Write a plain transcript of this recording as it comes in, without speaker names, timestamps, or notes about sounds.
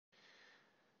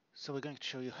So we're going to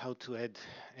show you how to add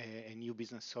a new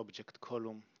business object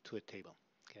column to a table.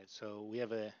 Okay, so we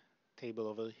have a table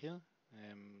over here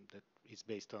that is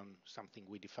based on something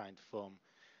we defined from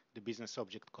the business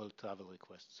object called travel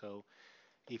request. So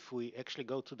if we actually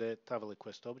go to the travel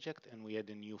request object and we add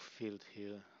a new field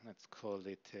here, let's call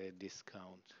it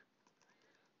discount.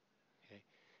 Okay,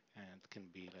 and it can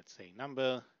be, let's say,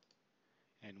 number,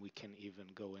 and we can even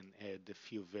go and add a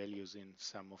few values in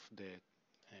some of the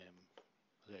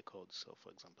records. So for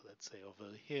example, let's say over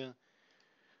here,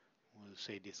 we'll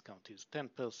say discount is 10%,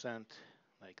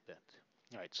 like that.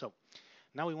 All right, so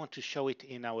now we want to show it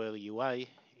in our UI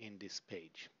in this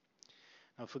page.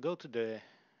 Now if we go to the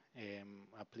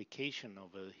application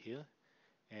over here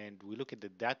and we look at the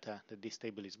data that this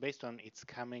table is based on, it's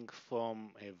coming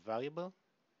from a variable,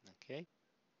 okay,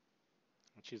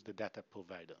 which is the data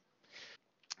provider.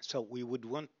 So we would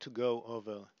want to go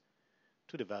over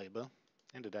to the variable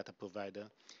and the data provider.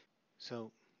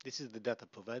 So this is the data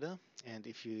provider, and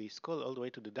if you scroll all the way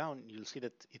to the down, you'll see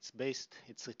that it's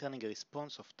returning a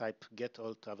response of type get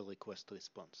all travel request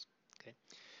response. Okay,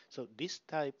 so this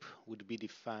type would be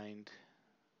defined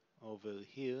over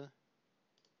here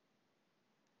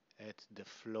at the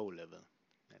flow level.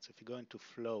 And so if you go into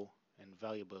flow and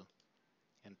variable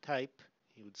and type,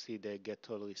 you would see the get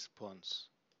all response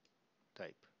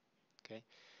type. Okay,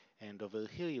 and over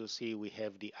here you'll see we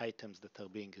have the items that are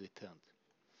being returned.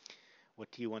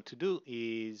 What you want to do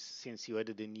is, since you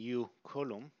added a new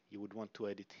column, you would want to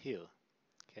add it here.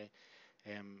 Okay,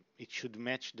 it should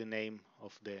match the name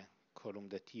of the column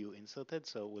that you inserted,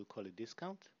 so we'll call it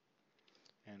discount,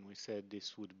 and we said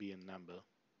this would be a number.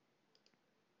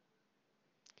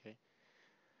 Okay,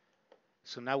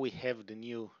 so now we have the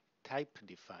new type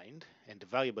defined, and the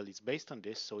variable is based on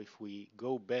this. So if we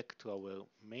go back to our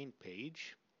main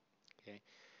page, okay,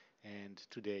 and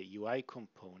to the UI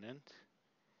component,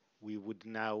 we would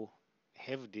now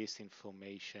have this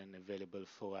information available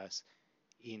for us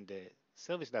in the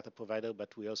service data provider,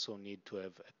 but we also need to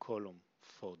have a column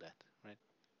for that, right?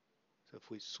 So if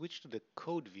we switch to the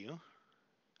code view,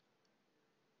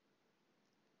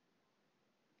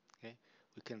 okay,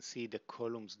 we can see the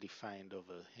columns defined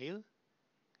over here,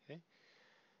 okay,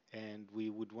 and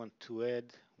we would want to add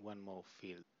one more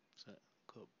field. So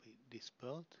copy this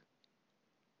part,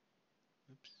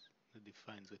 oops, that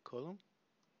defines the column,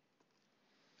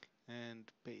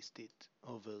 and paste it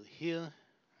over here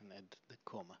and add the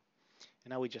comma.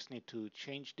 And now we just need to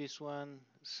change this one.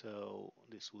 So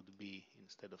this would be,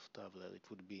 instead of traveler, it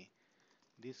would be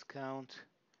discount,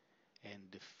 and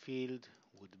the field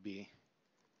would be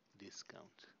discount.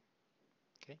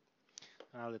 Okay.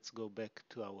 Now let's go back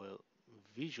to our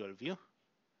visual view,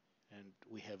 and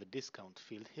we have a discount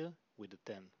field here with a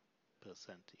 10%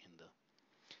 in there.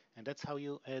 And that's how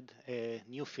you add a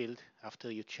new field after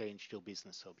you changed your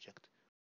business object.